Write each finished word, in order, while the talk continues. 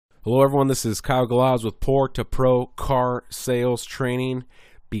Hello everyone, this is Kyle Galaz with Pour to Pro Car Sales Training.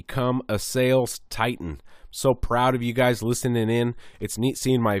 Become a sales titan. So proud of you guys listening in. It's neat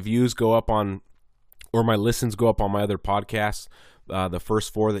seeing my views go up on, or my listens go up on my other podcasts. The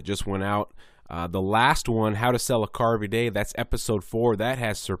first 4 that just went out. The last one, How to Sell a Car Every Day, that's episode 4. That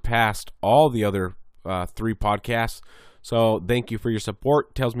has surpassed all the other 3 podcasts. So thank you for your support.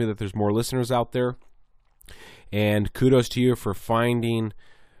 It tells me that there's more listeners out there. And kudos to you for finding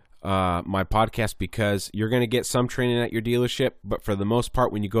my podcast, because you're going to get some training at your dealership, but for the most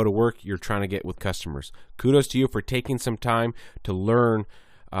part, when you go to work, you're trying to get with customers. Kudos to you for taking some time to learn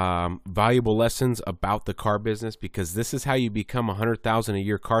valuable lessons about the car business, because this is how you become a $100,000 a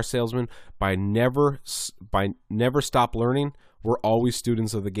year car salesman. By never stop learning. We're always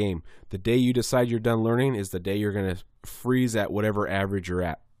students of the game. The day you decide you're done learning is the day you're going to freeze at whatever average you're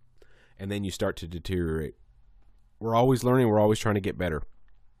at, and then you start to deteriorate. We're always learning. We're always trying to get better.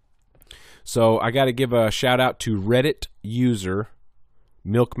 So I got to give a shout out to Reddit user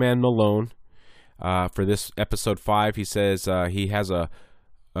Milkman Malone for this episode 5. He says he has a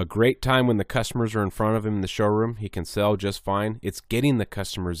great time when the customers are in front of him in the showroom. He can sell just fine. It's getting the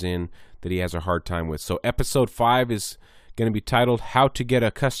customers in that he has a hard time with. So episode 5 is going to be titled How to Get a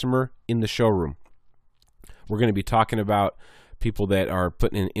Customer in the Showroom. We're going to be talking about people that are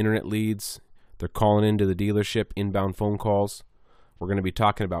putting in internet leads. They're calling into the dealership, inbound phone calls. We're going to be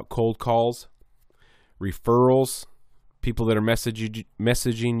talking about cold calls, referrals, people that are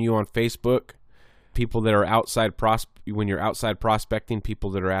messaging you on Facebook, people that are when you're outside prospecting, people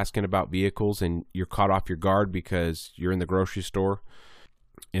that are asking about vehicles and you're caught off your guard because you're in the grocery store,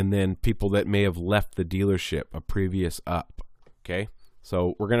 and then people that may have left the dealership a previous up. Okay,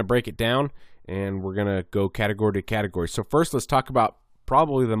 so we're going to break it down and we're going to go category to category. So first, let's talk about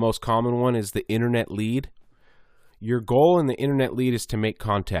probably the most common one is the internet lead. Your goal in the internet lead is to make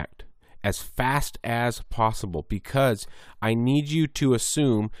contact as fast as possible, because I need you to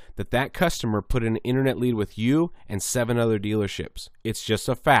assume that that customer put an internet lead with you and 7 other dealerships. It's just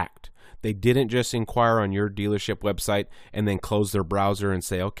a fact. They didn't just inquire on your dealership website and then close their browser and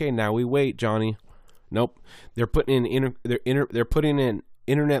say, "Okay, now we wait, Johnny." Nope. They're putting in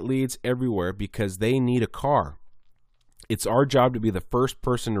internet leads everywhere because they need a car. It's our job to be the first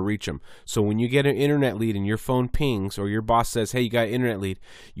person to reach them. So when you get an internet lead and your phone pings or your boss says, "Hey, you got an internet lead,"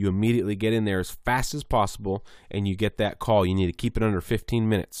 you immediately get in there as fast as possible and you get that call. You need to keep it under 15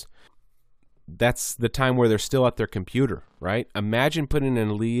 minutes. That's the time where they're still at their computer, right? Imagine putting in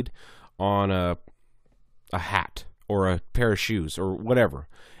a lead on a hat or a pair of shoes or whatever,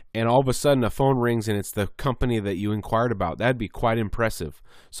 and all of a sudden a phone rings and it's the company that you inquired about. That'd be quite impressive.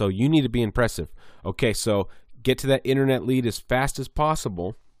 So you need to be impressive. Okay, so get to that internet lead as fast as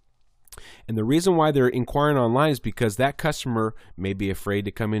possible. And the reason why they're inquiring online is because that customer may be afraid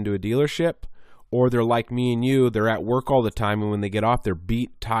to come into a dealership, or they're like me and you, they're at work all the time, and when they get off, they're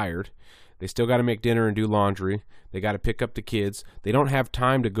beat, tired. They still got to make dinner and do laundry. They got to pick up the kids. They don't have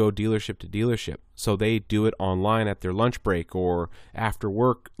time to go dealership to dealership, so they do it online at their lunch break or after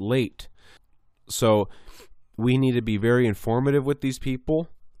work late. So we need to be very informative with these people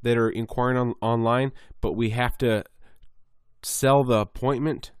that are inquiring online, but we have to sell the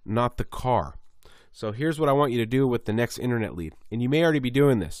appointment, not the car. So here's what I want you to do with the next internet lead. And you may already be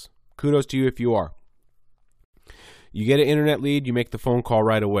doing this. Kudos to you if you are. You get an internet lead, you make the phone call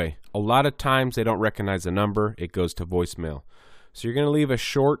right away. A lot of times they don't recognize the number. It goes to voicemail. So you're going to leave a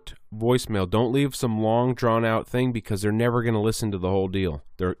short voicemail. Don't leave some long drawn out thing, because they're never going to listen to the whole deal,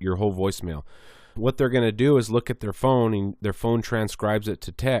 your whole voicemail. What they're going to do is look at their phone, and their phone transcribes it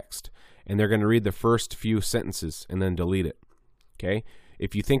to text, and they're going to read the first few sentences and then delete it. Okay?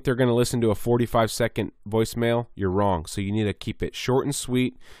 If you think they're going to listen to a 45-second voicemail, you're wrong. So you need to keep it short and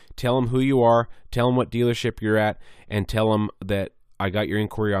sweet. Tell them who you are, tell them what dealership you're at, and tell them that I got your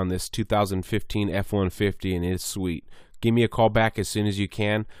inquiry on this 2015 F-150 and it's sweet. Give me a call back as soon as you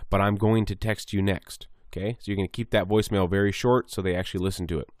can, but I'm going to text you next. Okay? So you're going to keep that voicemail very short so they actually listen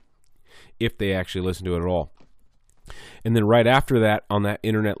to it, if they actually listen to it at all. And then right after that, on that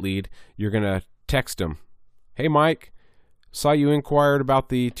internet lead, you're going to text them. "Hey, Mike, saw you inquired about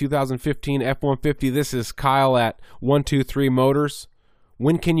the 2015 F-150. This is Kyle at 123 Motors.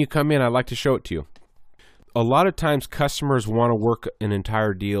 When can you come in? I'd like to show it to you." A lot of times customers want to work an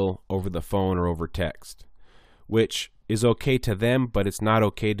entire deal over the phone or over text, which is okay to them, but it's not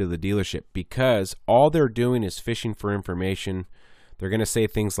okay to the dealership, because all they're doing is fishing for information. They're going to say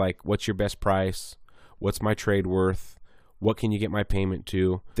things like, "What's your best price? What's my trade worth? What can you get my payment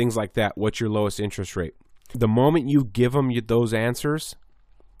to?" Things like that. "What's your lowest interest rate?" The moment you give them those answers,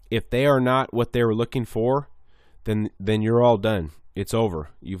 if they are not what they were looking for, then you're all done. it's over.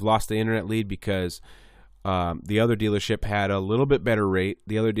 You've lost the internet lead because the other dealership had a little bit better rate,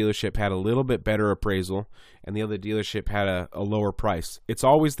 the other dealership had a little bit better appraisal, and the other dealership had a lower price. It's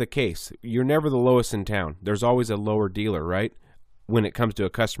always the case. You're never the lowest in town. There's always a lower dealer, right, when it comes to a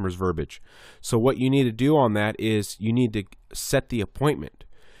customer's verbiage. So what you need to do on that is you need to set the appointment.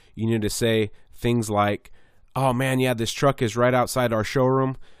 You need to say things like, oh man, yeah, this truck is right outside our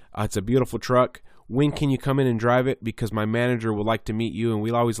showroom. It's a beautiful truck. When can you come in and drive it? Because my manager would like to meet you, and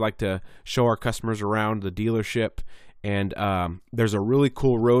we always like to show our customers around the dealership. And there's a really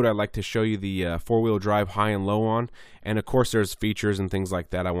cool road I'd like to show you the four-wheel drive high and low on. And of course, there's features and things like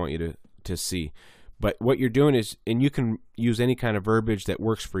that I want you to see. But what you're doing is, and you can use any kind of verbiage that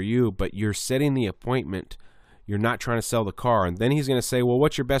works for you, but you're setting the appointment. You're not trying to sell the car. And then he's going to say, well,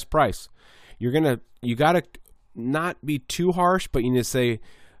 what's your best price? You got to not be too harsh, but you need to say,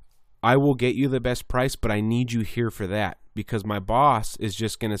 I will get you the best price, but I need you here for that, because my boss is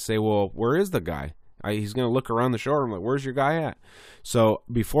just going to say, well, where is the guy? He's going to look around the showroom like, where's your guy at? So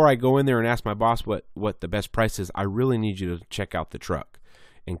before I go in there and ask my boss what the best price is, I really need you to check out the truck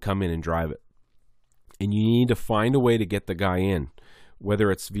and come in and drive it. And you need to find a way to get the guy in, whether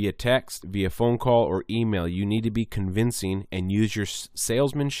it's via text, via phone call, or email. You need to be convincing and use your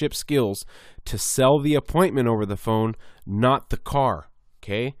salesmanship skills to sell the appointment over the phone, not the car,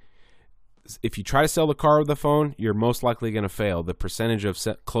 okay? If you try to sell the car over the phone, you're most likely going to fail. The percentage of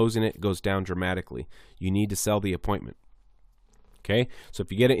closing it goes down dramatically. You need to sell the appointment. Okay? So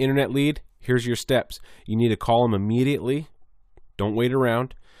if you get an internet lead, here's your steps. You need to call them immediately. Don't wait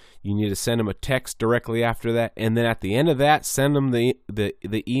around. You need to send them a text directly after that. And then at the end of that, send them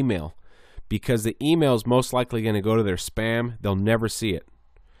the email, because the email is most likely going to go to their spam. They'll never see it.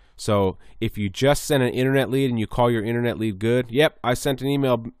 So if you just send an internet lead and you call your internet lead good, yep, I sent an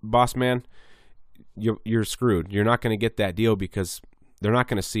email, boss man, you're screwed. You're not going to get that deal because they're not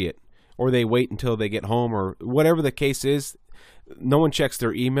going to see it. Or they wait until they get home, or whatever the case is. No one checks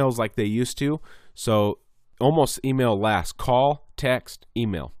their emails like they used to. So almost email last. Call, text,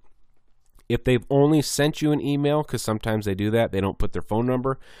 email. If they've only sent you an email, because sometimes they do that, they don't put their phone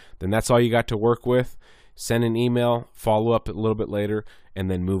number, then that's all you got to work with. Send an email, follow up a little bit later,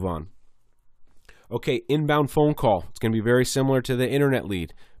 and then move on. Okay, inbound phone call. It's going to be very similar to the internet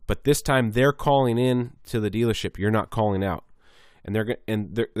lead, but this time they're calling in to the dealership. You're not calling out. And they're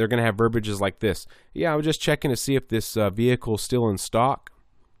going to have verbiages like this. Yeah, I was just checking to see if this vehicle is still in stock.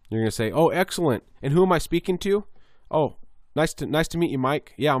 You're going to say, oh, excellent. And who am I speaking to? Oh, nice to meet you,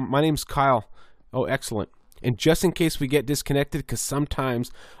 Mike. Yeah, my name's Kyle. Oh, excellent. And just in case we get disconnected, because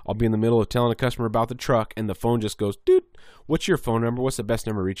sometimes I'll be in the middle of telling a customer about the truck and the phone just goes, dude, what's your phone number? What's the best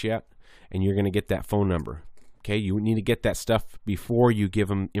number to reach you at? And you're going to get that phone number. Okay, you need to get that stuff before you give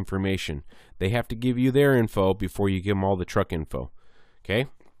them information. They have to give you their info before you give them all the truck info. Okay?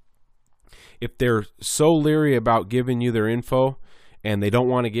 If they're so leery about giving you their info and they don't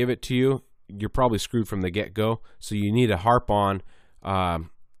want to give it to you, you're probably screwed from the get-go. So you need to harp on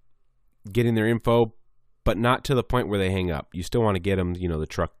getting their info, but not to the point where they hang up. You still want to get them, the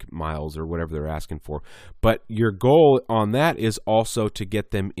truck miles or whatever they're asking for. But your goal on that is also to get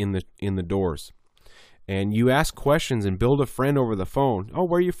them in the doors. And you ask questions and build a friend over the phone. Oh,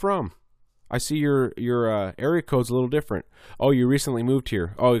 where are you from? I see your area code's a little different. Oh, you recently moved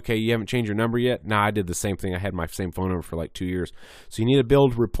here. Oh, okay, you haven't changed your number yet? Nah, I did the same thing. I had my same phone number for like 2 years. So you need to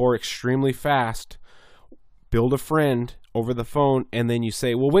build rapport extremely fast. Build a friend over the phone, and then you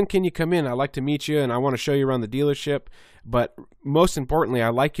say, well, when can you come in? I'd like to meet you, and I want to show you around the dealership. But most importantly,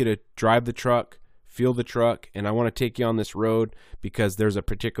 I'd like you to drive the truck, feel the truck, and I want to take you on this road because there's a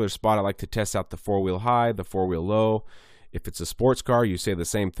particular spot I like to test out the four-wheel high, the four-wheel low. If it's a sports car, you say the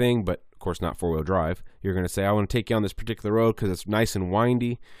same thing, but of course not four-wheel drive. You're going to say, I want to take you on this particular road because it's nice and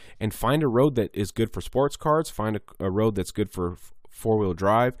windy, and find a road that is good for sports cars. Find a road that's good for four-wheel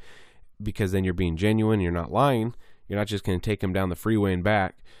drive, because then you're being genuine. You're not lying. You're not just going to take them down the freeway and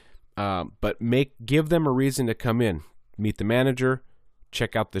back. But give them a reason to come in. Meet the manager,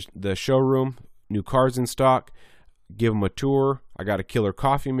 check out the showroom, new cars in stock, give them a tour. I got a killer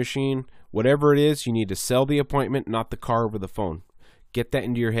coffee machine. Whatever it is, you need to sell the appointment, not the car over the phone. Get that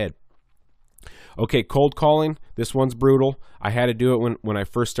into your head. Okay, cold calling. This one's brutal. I had to do it when I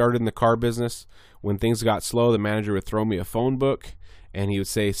first started in the car business. When things got slow, the manager would throw me a phone book, and he would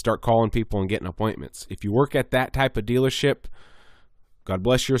say, start calling people and getting appointments. If you work at that type of dealership, God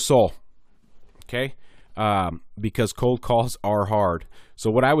bless your soul. Okay? Because cold calls are hard.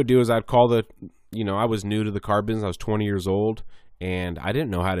 So what I would do is I'd call I was new to the car business. I was 20 years old, and I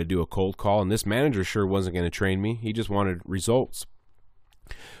didn't know how to do a cold call, and this manager sure wasn't going to train me. He just wanted results.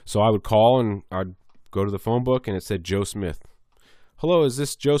 So I would call, and I'd go to the phone book, and it said Joe Smith. Hello, is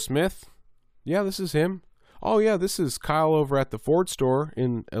this Joe Smith? Yeah, this is him. Oh, yeah, this is Kyle over at the Ford store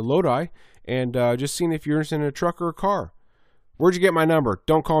in Lodi, and just seeing if you're interested in a truck or a car. Where'd you get my number?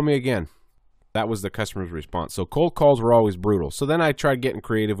 Don't call me again. That was the customer's response. So cold calls were always brutal. So then I tried getting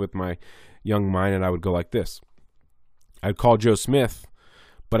creative with my young mind, and I would go like this. I'd call Joe Smith,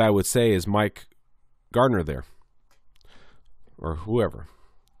 but I would say, is Mike Gardner there? Or whoever.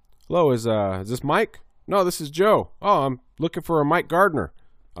 Hello, is this Mike? No, this is Joe. Oh, I'm looking for a Mike Gardner.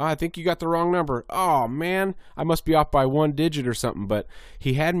 Oh, I think you got the wrong number. Oh, man, I must be off by one digit or something. But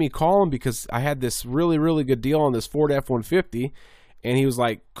he had me call him because I had this really, really good deal on this Ford F-150. And he was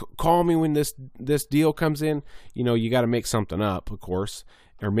like, call me when this deal comes in. You know, you got to make something up, of course.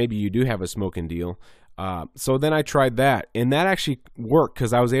 Or maybe you do have a smoking deal. So then I tried that. And that actually worked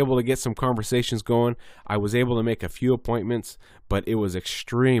because I was able to get some conversations going. I was able to make a few appointments, but it was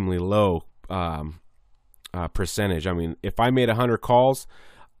extremely low percentage. I mean, if I made 100 calls,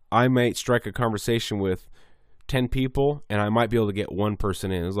 I might strike a conversation with 10 people, and I might be able to get one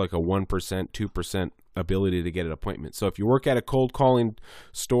person in. It's like a 1%, 2% ability to get an appointment. So if you work at a cold calling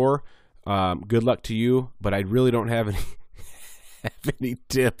store, good luck to you, but I really don't have any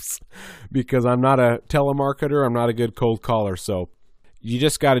tips because I'm not a telemarketer. I'm not a good cold caller. So you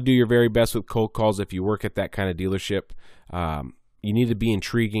just got to do your very best with cold calls if you work at that kind of dealership. You need to be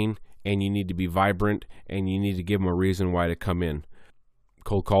intriguing, and you need to be vibrant, and you need to give them a reason why to come in.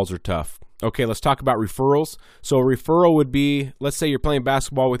 Cold calls are tough. Okay, let's talk about referrals. So a referral would be, let's say you're playing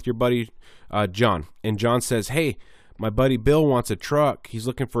basketball with your buddy John, and John says, hey, my buddy Bill wants a truck. He's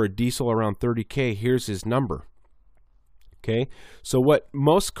looking for a diesel around $30K. Here's his number. Okay, so what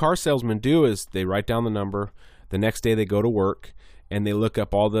most car salesmen do is they write down the number. The next day they go to work, and they look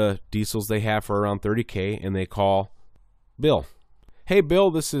up all the diesels they have for around $30K, and they call Bill. Hey,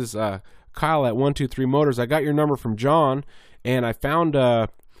 Bill, this is Kyle at 123 Motors. I got your number from John, and I found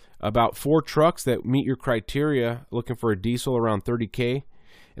about 4 trucks that meet your criteria looking for a diesel around $30K.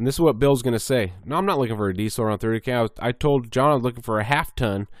 And this is what Bill's going to say. No, I'm not looking for a diesel around $30K. I told John I was looking for a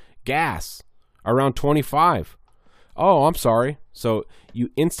half-ton gas around $25. Oh, I'm sorry. So you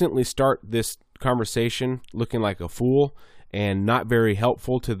instantly start this conversation looking like a fool and not very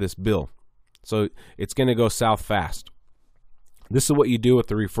helpful to this Bill. So it's going to go south fast. This is what you do with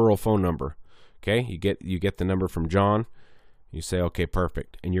the referral phone number. Okay, you get the number from John. You say, okay,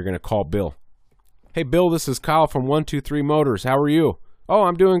 perfect. And you're going to call Bill. Hey, Bill, this is Kyle from 123 Motors. How are you? Oh,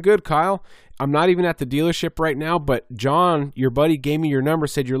 I'm doing good, Kyle. I'm not even at the dealership right now, but John, your buddy, gave me your number,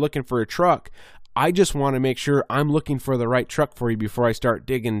 said you're looking for a truck. I just want to make sure I'm looking for the right truck for you before I start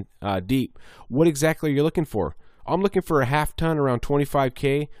digging deep. What exactly are you looking for? I'm looking for a half-ton around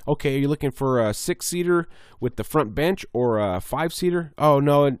 $25K. Okay, are you looking for a 6-seater with the front bench or a 5-seater? Oh,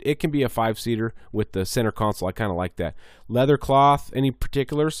 no, it can be a 5-seater with the center console. I kind of like that. Leather cloth, any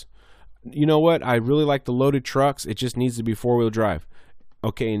particulars? You know what? I really like the loaded trucks. It just needs to be 4-wheel drive.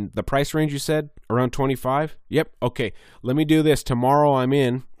 Okay, and the price range you said, around 25? Yep, okay. Let me do this. Tomorrow I'm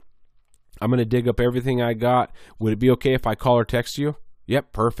in. I'm going to dig up everything I got. Would it be okay if I call or text you?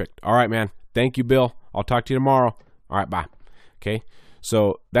 Yep, perfect. All right, man. Thank you, Bill. I'll talk to you tomorrow. All right, bye. Okay,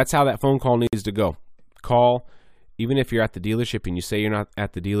 so that's how that phone call needs to go. Call, even if you're at the dealership and you say you're not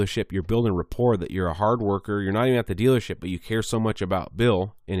at the dealership, you're building rapport that you're a hard worker. You're not even at the dealership, but you care so much about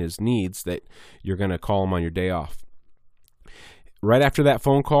Bill and his needs that you're going to call him on your day off. Right after that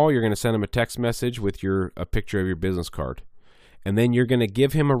phone call, you're going to send him a text message with a picture of your business card. And then you're going to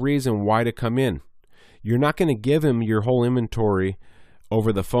give him a reason why to come in. You're not going to give him your whole inventory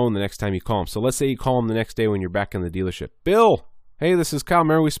over the phone the next time you call him. So let's say you call him the next day when you're back in the dealership. Bill, hey, this is Kyle.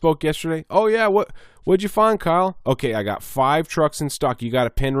 Remember we spoke yesterday? Oh, yeah. What'd you find, Kyle? Okay, I got 5 trucks in stock. You got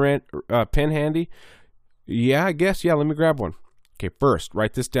a pen handy? Yeah, I guess. Yeah, let me grab one. Okay, first,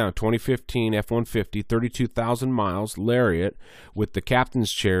 write this down. 2015 F-150, 32,000 miles, Lariat, with the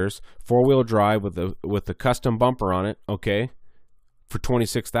captain's chairs, 4-wheel drive with the custom bumper on it, okay, for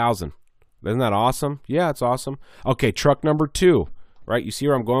 $26,000. Isn't that awesome? Yeah, it's awesome. Okay, truck number 2. Right? You see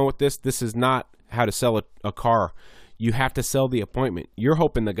where I'm going with this? This is not how to sell a car. You have to sell the appointment. You're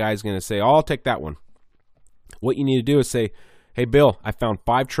hoping the guy's going to say, oh, I'll take that one. What you need to do is say, hey, Bill, I found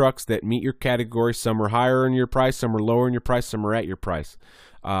 5 trucks that meet your category. Some are higher in your price, some are lower in your price, some are at your price.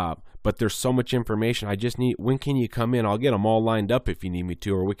 But there's so much information. I just need, when can you come in? I'll get them all lined up if you need me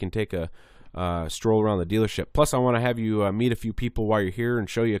to, or we can take a stroll around the dealership. Plus, I want to have you meet a few people while you're here and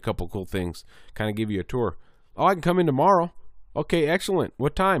show you a couple cool things, kind of give you a tour. Oh, I can come in tomorrow. Okay, excellent.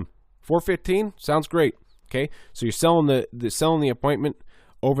 What time? 4:15? Sounds great. Okay, so you're selling the appointment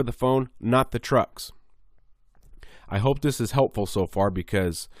over the phone, not the trucks. I hope this is helpful so far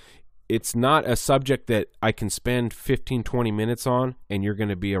because it's not a subject that I can spend 15, 20 minutes on and you're going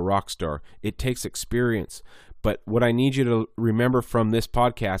to be a rock star. It takes experience. But what I need you to remember from this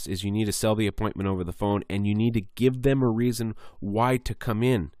podcast is you need to sell the appointment over the phone, and you need to give them a reason why to come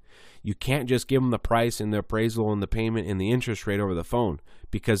in. You can't just give them the price and the appraisal and the payment and the interest rate over the phone,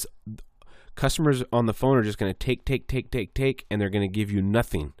 because customers on the phone are just going to take, and they're going to give you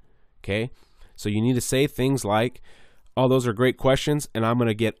nothing. Okay? So you need to say things like, oh, those are great questions, and I'm going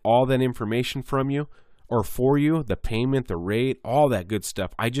to get all that information from you or for you, the payment, the rate, all that good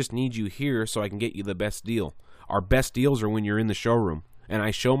stuff. I just need you here so I can get you the best deal. Our best deals are when you're in the showroom. And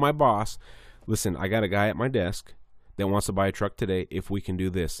I show my boss, listen, I got a guy at my desk that wants to buy a truck today if we can do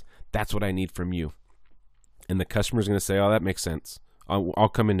this. That's what I need from you. And the customer's going to say, oh, that makes sense. I'll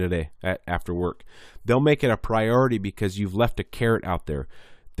come in today after work. They'll make it a priority because you've left a carrot out there.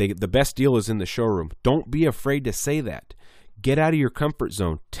 The best deal is in the showroom. Don't be afraid to say that. Get out of your comfort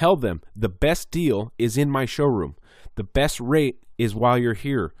zone. Tell them the best deal is in my showroom. The best rate is while you're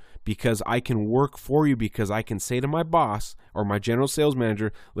here, because I can work for you, because I can say to my boss or my general sales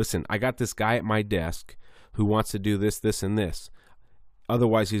manager, listen, I got this guy at my desk who wants to do this, this, and this.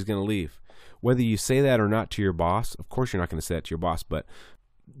 Otherwise, he's going to leave. Whether you say that or not to your boss, of course you're not going to say that to your boss, but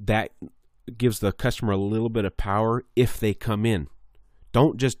that gives the customer a little bit of power if they come in.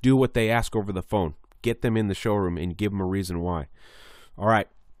 Don't just do what they ask over the phone. Get them in the showroom and give them a reason why. All right.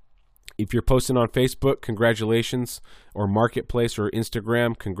 If you're posting on Facebook, congratulations, or Marketplace or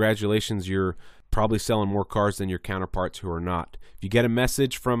Instagram, congratulations. You're probably selling more cars than your counterparts who are not. If you get a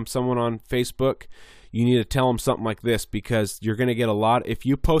message from someone on Facebook, you need to tell them something like this, because you're going to get a lot. If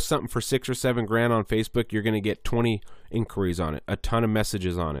you post something for $6,000 or $7,000 on Facebook, you're going to get 20 inquiries on it, a ton of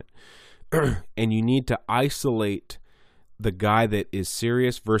messages on it. And you need to isolate the guy that is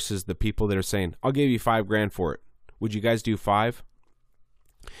serious versus the people that are saying, I'll give you $5,000 for it. Would you guys do 5?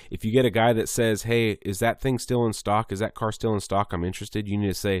 If you get a guy that says, hey, is that thing still in stock? Is that car still in stock? I'm interested. You need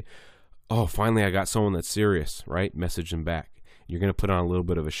to say, oh, finally I got someone that's serious, right? Message them back. You're going to put on a little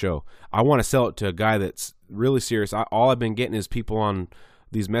bit of a show. I want to sell it to a guy that's really serious. All I've been getting is people on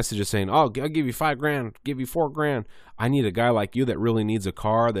these messages saying, oh, I'll give you $5,000, give you $4,000. I need a guy like you that really needs a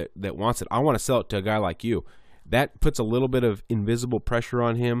car, that wants it. I want to sell it to a guy like you. That puts a little bit of invisible pressure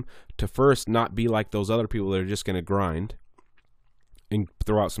on him to first not be like those other people that are just going to grind and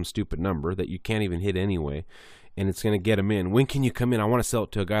throw out some stupid number that you can't even hit anyway, and it's going to get him in. When can you come in? I want to sell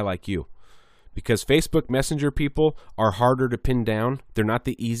it to a guy like you. Because Facebook Messenger people are harder to pin down. They're not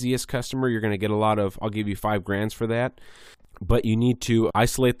the easiest customer. You're going to get a lot of, I'll give you $5,000 for that. But you need to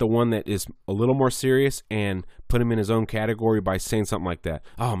isolate the one that is a little more serious and put him in his own category by saying something like that.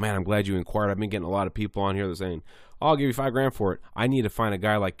 Oh, man, I'm glad you inquired. I've been getting a lot of people on here that are saying, oh, I'll give you $5,000 for it. I need to find a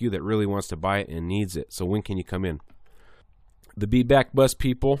guy like you that really wants to buy it and needs it. So when can you come in? The Be Back Bus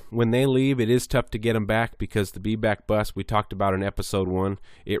people, when they leave, it is tough to get them back, because the Be Back Bus, we talked about in episode 1,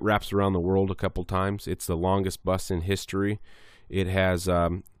 it wraps around the world a couple times. It's the longest bus in history. It has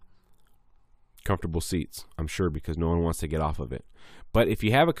comfortable seats, I'm sure, because no one wants to get off of it. But if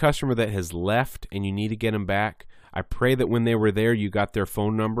you have a customer that has left and you need to get them back, I pray that when they were there, you got their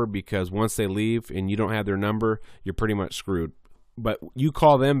phone number, because once they leave and you don't have their number, you're pretty much screwed. But you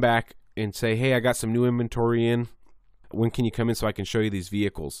call them back and say, hey, I got some new inventory in. When can you come in so I can show you these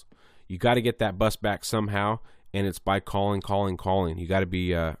vehicles? You got to get that bus back somehow, and it's by calling. You got to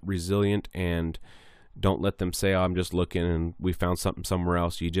be resilient, and don't let them say, oh, I'm just looking and we found something somewhere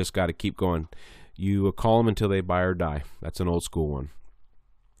else. You just got to keep going. You call them until they buy or die. That's an old school one.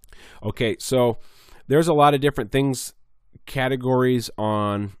 Okay, so there's a lot of different things, categories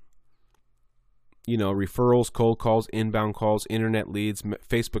on, referrals, cold calls, inbound calls, internet leads,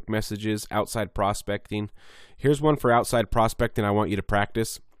 Facebook messages, outside prospecting. Here's one for outside prospecting I want you to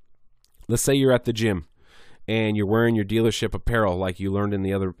practice. Let's say you're at the gym and you're wearing your dealership apparel like you learned in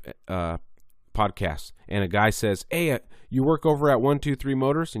the other podcast, and a guy says, hey, you work over at 123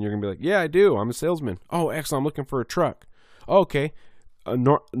 Motors? And you're going to be like, yeah, I do. I'm a salesman. Oh, excellent. I'm looking for a truck. Oh, okay. A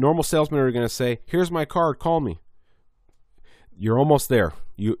normal salesmen are going to say, here's my card. Call me. You're almost there.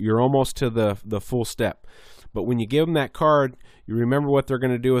 You're almost to the full step. But when you give them that card, you remember what they're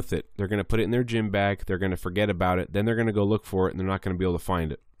going to do with it. They're going to put it in their gym bag. They're going to forget about it. Then they're going to go look for it, and they're not going to be able to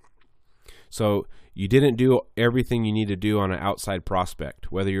find it. So you didn't do everything you need to do on an outside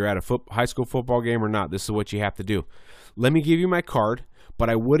prospect. Whether you're at a high school football game or not, this is what you have to do. Let me give you my card, but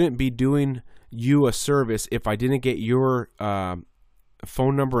I wouldn't be doing you a service if I didn't get your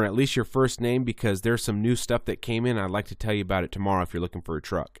phone number and at least your first name, because there's some new stuff that came in. I'd like to tell you about it tomorrow if you're looking for a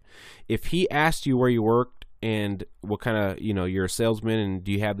truck. If he asked you where you worked and what kind of, you're a salesman and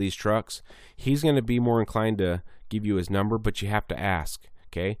do you have these trucks, he's going to be more inclined to give you his number, but you have to ask,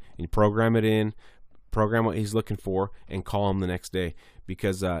 Okay, and you program it in, program what he's looking for, and call him the next day,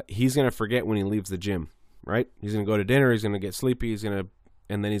 because he's going to forget when he leaves the gym, right? He's going to go to dinner, he's going to get sleepy,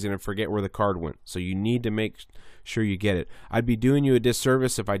 and then he's going to forget where the card went. So you need to make sure you get it. I'd be doing you a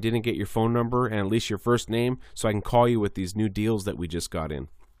disservice if I didn't get your phone number and at least your first name so I can call you with these new deals that we just got in.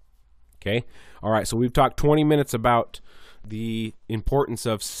 Okay? All right, so we've talked 20 minutes about the importance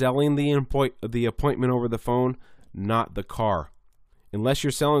of selling the appointment over the phone, not the car. Unless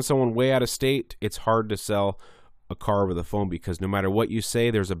you're selling someone way out of state, it's hard to sell a car over the phone, because no matter what you say,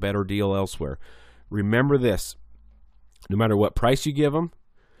 there's a better deal elsewhere. Remember this: no matter what price you give them,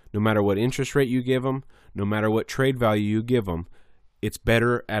 no matter what interest rate you give them, no matter what trade value you give them, it's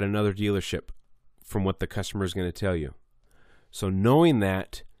better at another dealership from what the customer is going to tell you. So knowing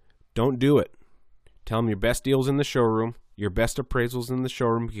that, don't do it. Tell them your best deal's in the showroom, your best appraisal's in the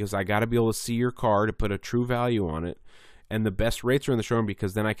showroom, because I got to be able to see your car to put a true value on it. And the best rates are in the showroom,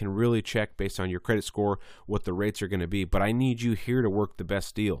 because then I can really check based on your credit score what the rates are going to be. But I need you here to work the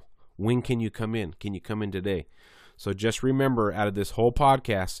best deal. When can you come in? Can you come in today? So just remember, out of this whole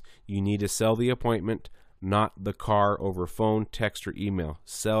podcast, you need to sell the appointment, not the car over phone, text, or email.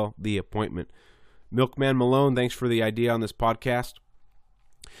 Sell the appointment. Milkman Malone, thanks for the idea on this podcast.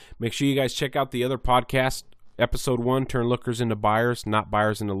 Make sure you guys check out the other podcast. Episode 1, turn lookers into buyers, not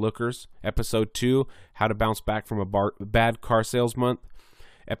buyers into lookers. Episode 2, how to bounce back from a bad car sales month.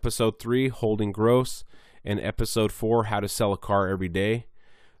 Episode 3, holding gross. And Episode 4, how to sell a car every day.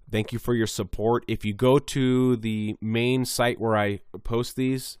 Thank you for your support. If you go to the main site where I post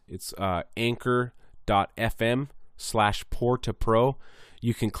these, it's anchor.fm/pour2pro.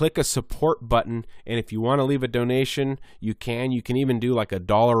 You can click a support button, and if you want to leave a donation, you can. You can even do like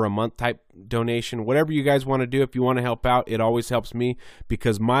 $1 a month type donation. Whatever you guys want to do, if you want to help out, it always helps me,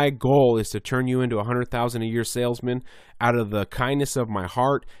 because my goal is to turn you into a $100,000 a year salesman out of the kindness of my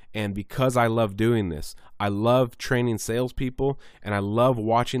heart, and because I love doing this. I love training salespeople, and I love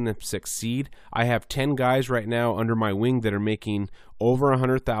watching them succeed. I have 10 guys right now under my wing that are making over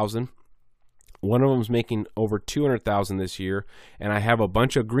 $100,000. One of them's making over $200,000 this year, and I have a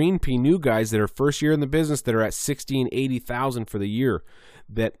bunch of green pea new guys that are first year in the business that are at $60,000 and $80,000 for the year.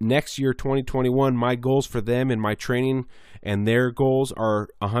 That next year, 2021, my goals for them and my training and their goals are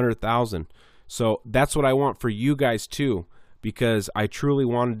 $100,000. So that's what I want for you guys too, because I truly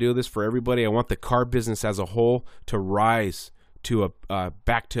want to do this for everybody. I want the car business as a whole to rise to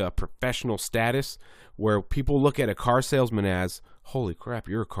back to a professional status where people look at a car salesman as, holy crap,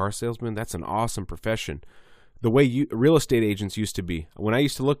 you're a car salesman? That's an awesome profession. The way real estate agents used to be. When I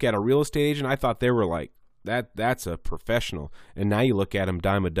used to look at a real estate agent, I thought they were like, that's a professional. And now you look at them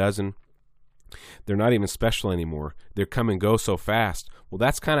dime a dozen. They're not even special anymore. They're come and go so fast. Well,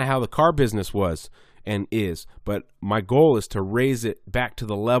 that's kind of how the car business was and is. But my goal is to raise it back to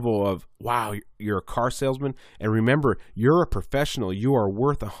the level of, wow, you're a car salesman. And remember, you're a professional. You are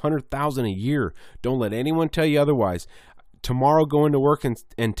worth $100,000 a year. Don't let anyone tell you otherwise. Tomorrow, go into work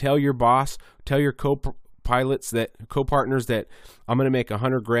and tell your boss, tell your co-partners that I'm going to make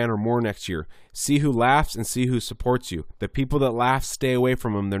 $100,000 or more next year. See who laughs and see who supports you. The people that laugh, stay away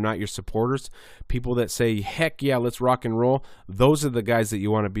from them. They're not your supporters. People that say, heck yeah, let's rock and roll. Those are the guys that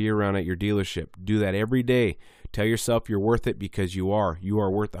you want to be around at your dealership. Do that every day. Tell yourself you're worth it, because you are. You are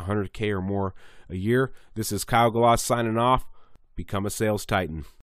worth $100,000 or more a year. This is Kyle Galas signing off. Become a sales titan.